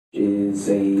is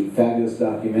a fabulous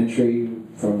documentary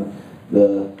from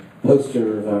the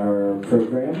poster of our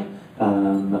program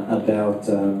about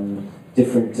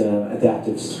different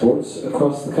adaptive sports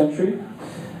across the country.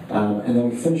 And then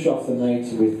we finish off the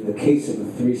night with The Case of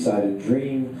the Three-Sided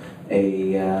Dream,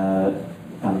 a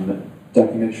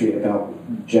documentary about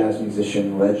jazz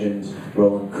musician legend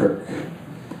Roland Kirk.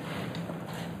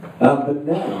 But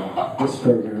now, this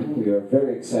program, we are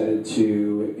very excited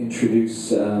to introduce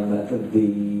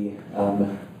the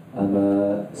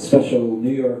special New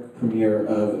York premiere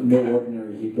of No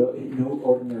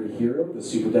Ordinary Hero, the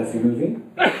SuperDeafy movie.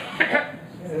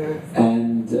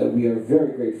 And we are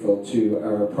very grateful to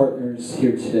our partners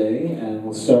here today, and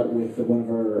we'll start with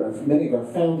many of our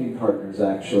founding partners,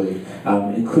 actually.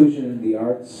 Inclusion in the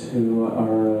Arts, who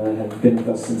have been with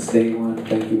us since day one.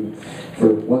 Thank you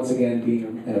for once again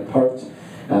being a part.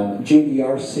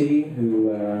 JDRC, who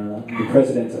the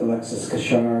president, Alexis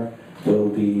Kashar, will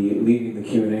be leading the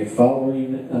Q&A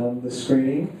following the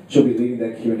screening. She'll be leading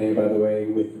that Q&A, by the way,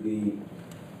 with the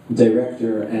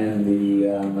director and the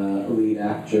lead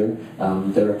actor,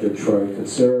 director Troy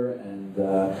Kutzer and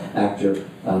actor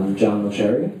John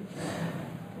Milcheri.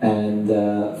 And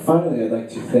finally, I'd like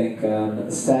to thank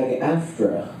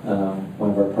SAG-AFTRA, one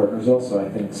of our partners also, I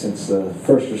think, since the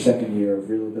first or second year of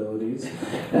ReelAbilities.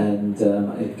 And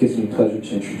it gives me pleasure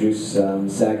to introduce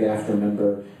SAG-AFTRA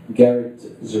member Garrett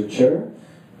Zuercher,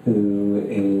 who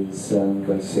is going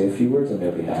to say a few words on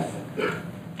their behalf.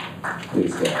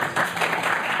 Please, Garrett.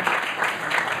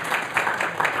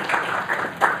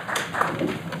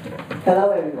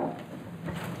 Hello, everyone.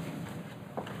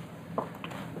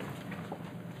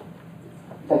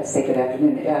 I'd like to say good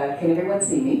afternoon. Can everyone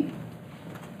see me?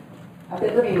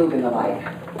 Let me move in the light.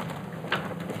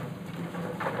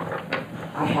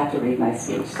 I have to read my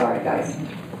speech. Sorry, guys.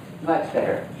 Much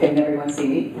better. Can everyone see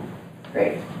me?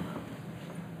 Great.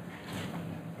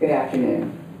 Good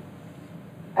afternoon.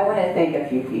 I want to thank a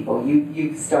few people.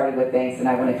 You started with thanks, and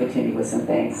I want to continue with some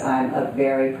thanks. I'm a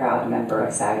very proud member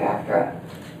of SAG-AFTRA.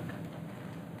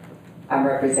 I'm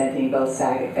representing both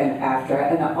SAG and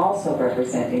AFTRA, and I'm also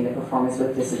representing the Performers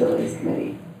with Disabilities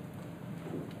Committee,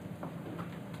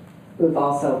 who've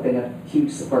also been a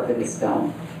huge support for this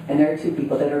film. And there are two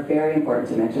people that are very important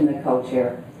to mention: the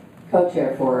co-chair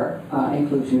for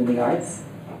Inclusion in the Arts,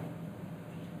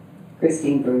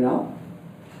 Christine Bruno,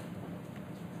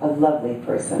 a lovely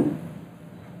person,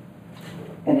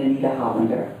 and Anita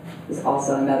Hollander, who's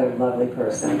also another lovely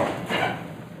person.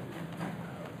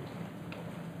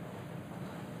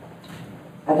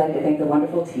 I'd like to thank the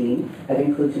wonderful team at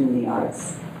Inclusion in the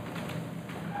Arts.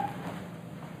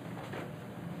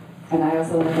 And I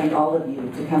also want to thank all of you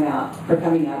for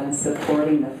coming out and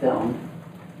supporting the film,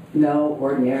 No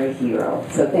Ordinary Hero.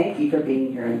 So thank you for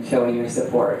being here and showing your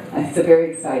support. It's a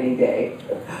very exciting day.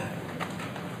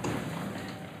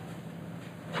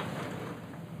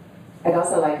 I'd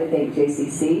also like to thank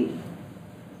JCC,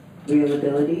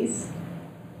 ReelAbilities,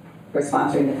 for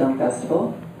sponsoring the film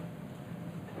festival.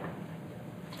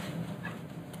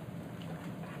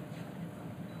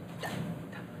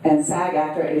 And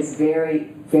SAG-AFTRA is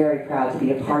very, very proud to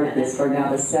be a part of this for now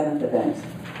the 7th event.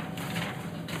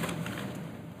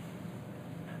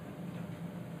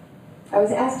 I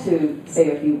was asked to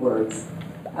say a few words.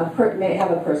 I may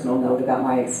have a personal note about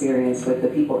my experience with the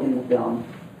people in the film.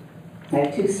 I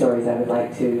have two stories I would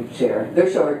like to share.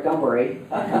 They're short, don't worry.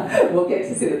 We'll get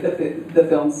to see the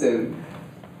film soon.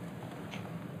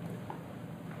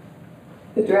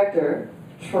 The director,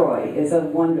 Troy, is a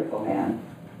wonderful man.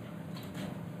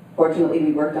 Fortunately,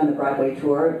 we worked on the Broadway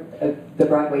tour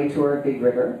of Big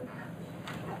River.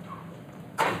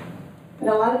 And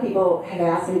a lot of people had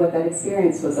asked me what that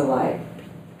experience was like.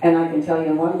 And I can tell you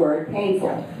in one word: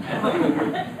 painful.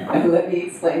 And let me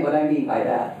explain what I mean by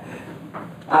that.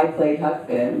 I played Huck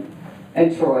Finn,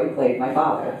 and Troy played my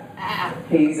father.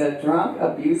 He's a drunk,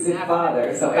 abusive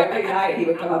father, so every night he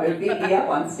would come up and beat me up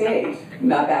on stage.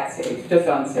 Not backstage, just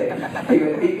on stage. He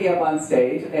would beat me up on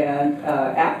stage, and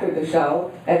after the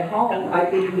show, at home,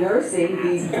 I'd be nursing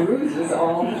these bruises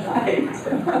all night.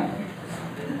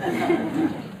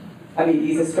 I mean,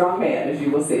 he's a strong man, as you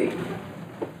will see.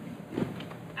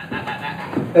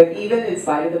 But even in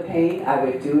spite of the pain, I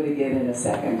would do it again in a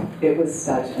second. It was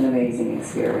such an amazing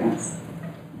experience.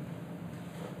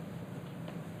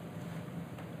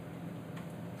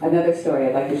 Another story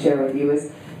I'd like to share with you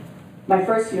is my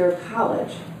first year of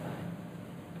college.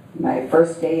 My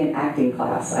first day in acting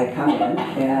class, I come in,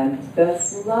 and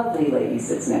this lovely lady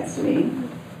sits next to me.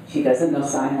 She doesn't know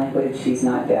sign language, she's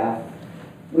not deaf.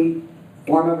 We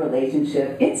form a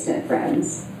relationship, instant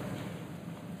friends.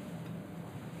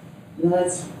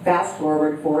 Let's fast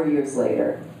forward 4 years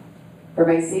later. For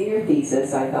my senior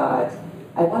thesis, I thought,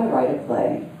 I want to write a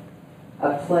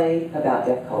play about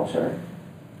deaf culture.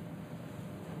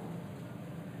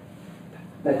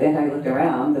 But then I looked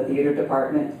around the theater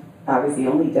department. I was the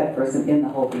only deaf person in the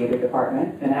whole theater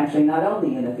department, and actually not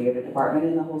only in the theater department,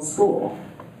 in the whole school.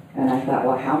 And I thought,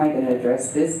 well, how am I going to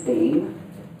address this theme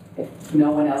if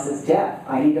no one else is deaf?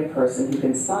 I need a person who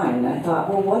can sign. And I thought,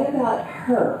 well, what about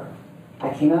her? I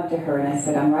came up to her and I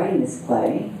said, I'm writing this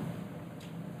play.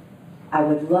 I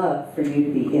would love for you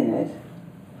to be in it,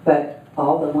 but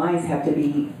all the lines have to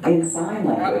be in sign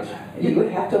language. You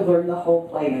would have to learn the whole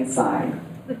play in sign.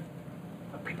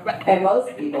 And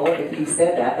most people, if you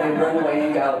said that, they would run away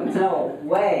and go, no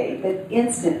way. But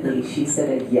instantly she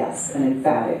said a yes, an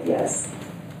emphatic yes.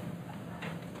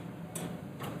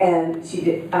 And she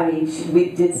did, we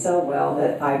did so well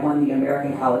that I won the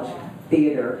American College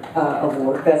Theater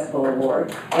Festival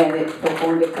Award, and it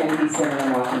performed at Kennedy Center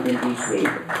in Washington, D.C.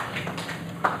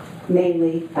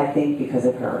 Mainly, I think, because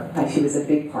of her. She was a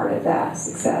big part of that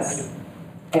success.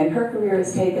 And her career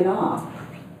has taken off.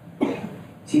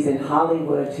 She's in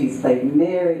Hollywood, she's played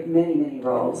many, many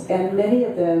roles, and many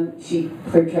of them she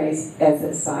portrays as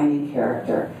a signing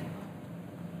character.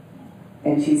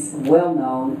 And she's well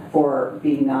known for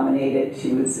being nominated.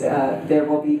 She was There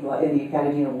Will Be Blood in the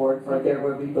Academy Award for There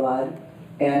Will Be Blood,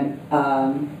 and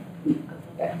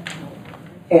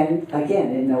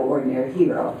again in No Ordinary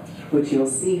Hero, which you'll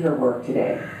see her work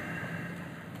today.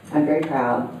 I'm very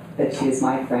proud that she is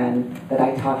my friend, that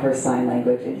I taught her sign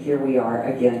language, and here we are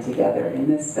again together in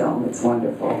this film. It's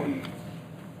wonderful.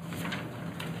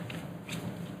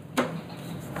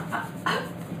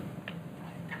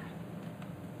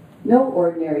 No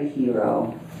Ordinary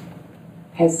Hero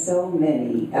has so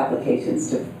many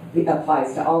applications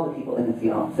applies to all the people in the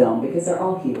film because they're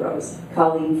all heroes.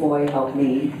 Colleen Foy helped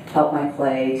my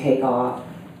play take off.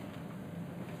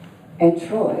 And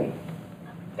Troy.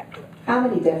 How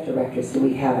many deaf directors do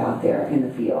we have out there in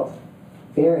the field?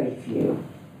 Very few.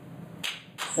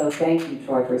 So thank you,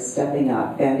 Troy, for stepping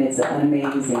up, and it's an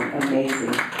amazing,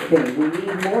 amazing thing. We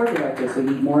need more directors, we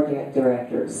need more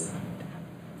directors.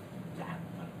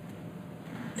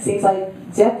 Seems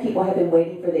like deaf people have been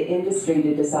waiting for the industry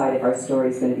to decide if our story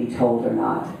is going to be told or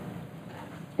not.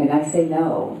 And I say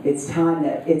no, it's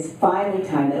finally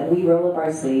time that we roll up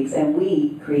our sleeves and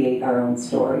we create our own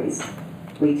stories.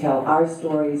 We tell our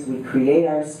stories, we create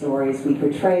our stories, we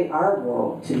portray our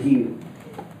world to you.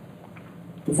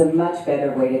 It's a much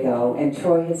better way to go, and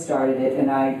Troy has started it, and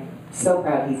I'm so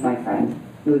proud he's my friend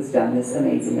who has done this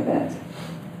amazing event.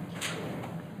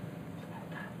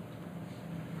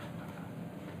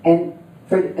 And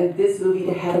for this movie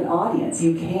to have an audience,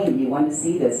 you came, you want to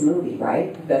see this movie,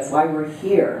 right? That's why we're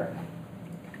here.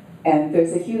 And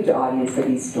there's a huge audience for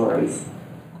these stories.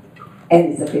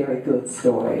 And it's a very good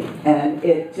story. And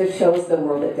it just shows the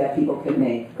world that deaf people can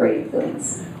make great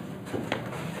things.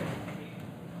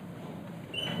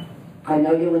 I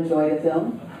know you'll enjoy the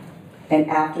film. And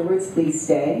afterwards, please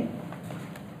stay.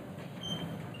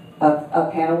 A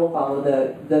panel will follow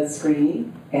the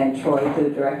screening. And Troy, the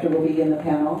director, will be in the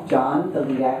panel. John, the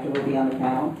lead actor, will be on the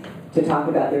panel to talk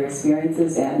about their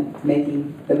experiences and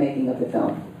the making of the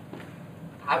film.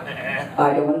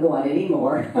 I don't want to go on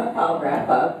anymore. I'll wrap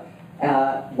up.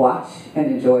 Watch and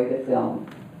enjoy the film.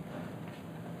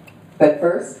 But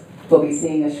first, we'll be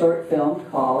seeing a short film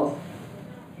called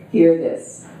Hear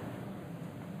This.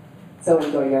 So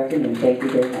enjoy your afternoon. Thank you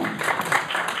very much.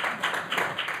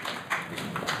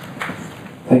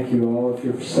 Thank you all. If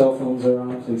your cell phones are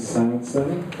on, please silence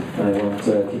them. I won't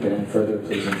keep it any further.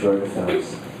 Please enjoy the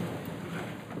films.